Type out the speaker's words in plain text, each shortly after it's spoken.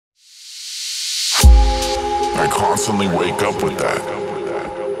I constantly wake up with that,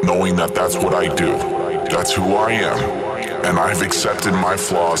 knowing that that's what I do. That's who I am. And I've accepted my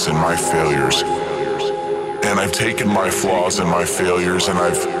flaws and my failures. And I've taken my flaws and my failures and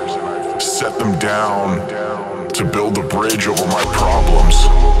I've set them down to build a bridge over my problems.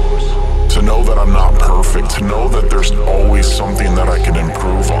 To know that I'm not perfect. To know that there's always something that I can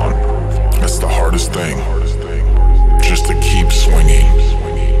improve on. That's the hardest thing. Just to keep swinging.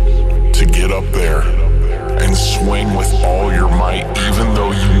 To get up there and swing with all your might, even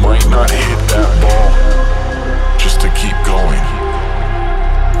though you might not hit that ball. Just to keep going.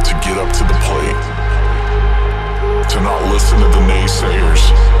 To get up to the plate. To not listen to the naysayers.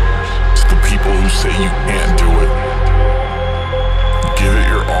 To the people who say you can't do it. Give it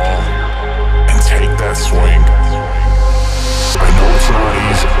your all and take that swing. I know it's not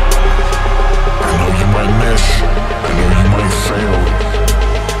easy. I know you might miss. I know you might fail.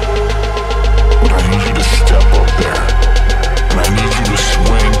 But I need you to step up there. And I need you to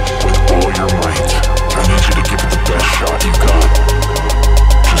swing with all your might. I need you to give it the best shot you got.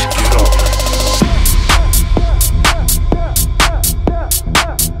 Just get up.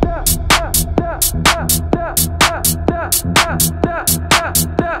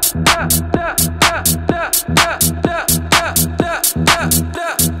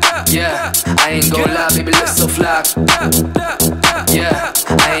 Yeah, I ain't gon' lie, baby, let's so fly. Yeah,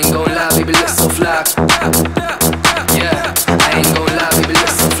 I ain't gon' lie, baby, let's so fly. Yeah, I ain't gon' lie, baby,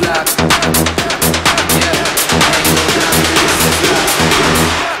 let's so fly. Yeah, I ain't gon' lie, baby, let's so fly.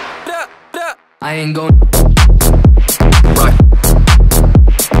 I ain't gon' right.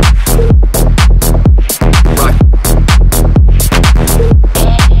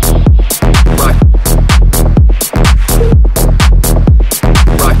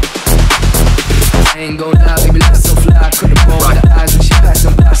 Ain't gon' lie, baby, let's so fly. Could've rolled the eyes when she passed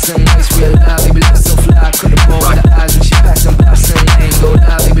them by. Some nights real loud, baby, let's so fly. Could've rolled the eyes when she passed them by. Some ain't gon'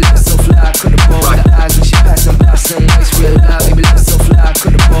 lie, baby, let's so fly. Could've rolled the eyes when she passed them by. Some nights real loud, baby, let's so fly.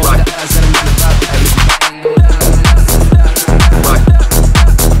 Could've rolled the eyes that I'm in about, baby.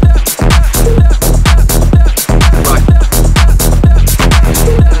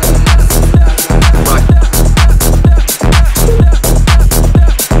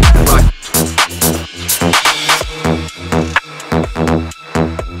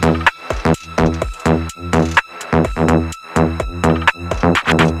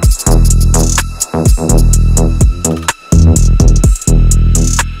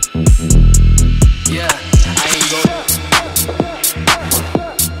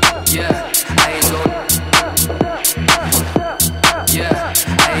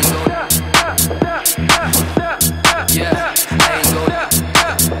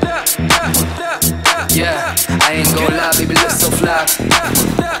 Ain't gon' lie, baby, let's so fly.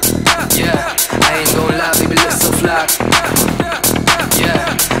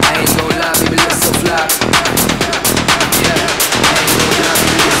 Right.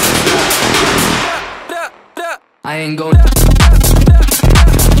 Right. I ain't gon'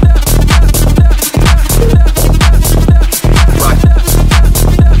 right.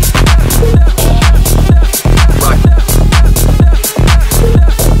 Right.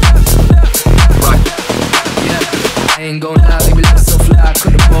 Right. Yeah, I ain't gon' lie, baby, let's so fly.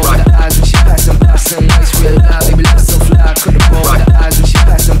 Could've rolled the eyes when she passed them by. Some nights real loud, baby, let's so fly. Could've rolled the eyes when she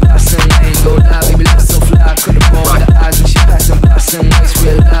passed them by. Some ain't gon' lie, baby, let's so fly. Could've rolled the eyes when she passed them by. Some nights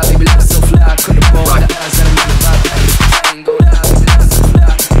real loud, baby, let's so fly. Could've rolled the eyes that I'm in about, baby. Ain't gon' lie, baby, let's so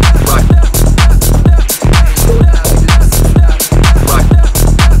fly. Right. Ain't gon' lie, baby, let's so fly. Right.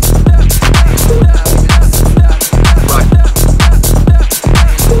 Ain't gon' lie, baby, let's so fly. Right. Ain't gon'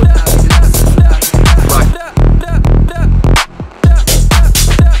 lie, baby, let's so fly. Right.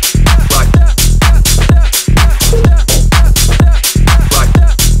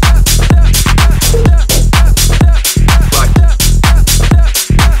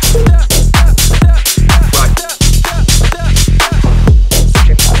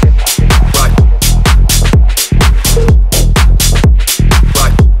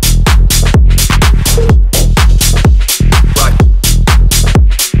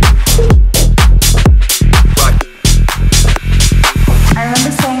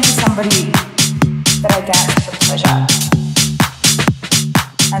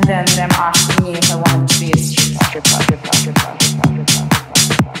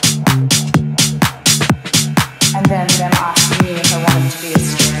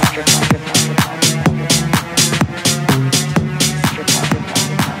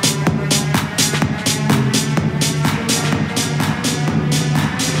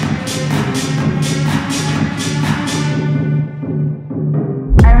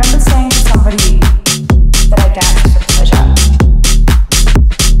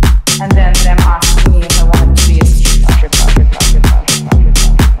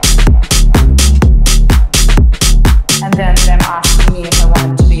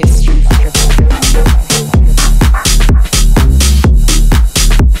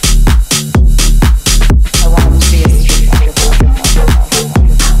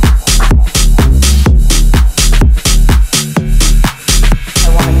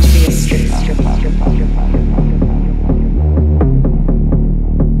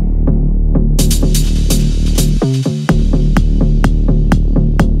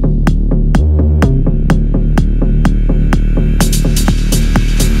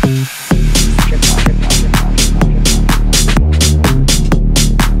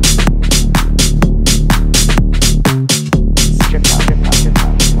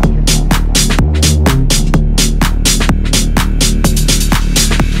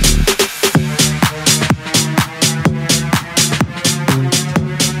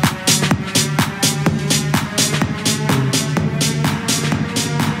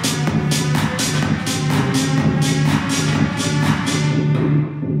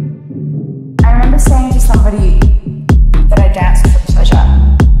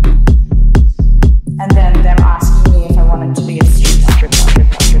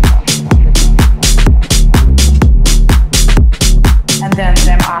 and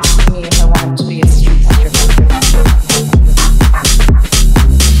them asking me if I wanted to be a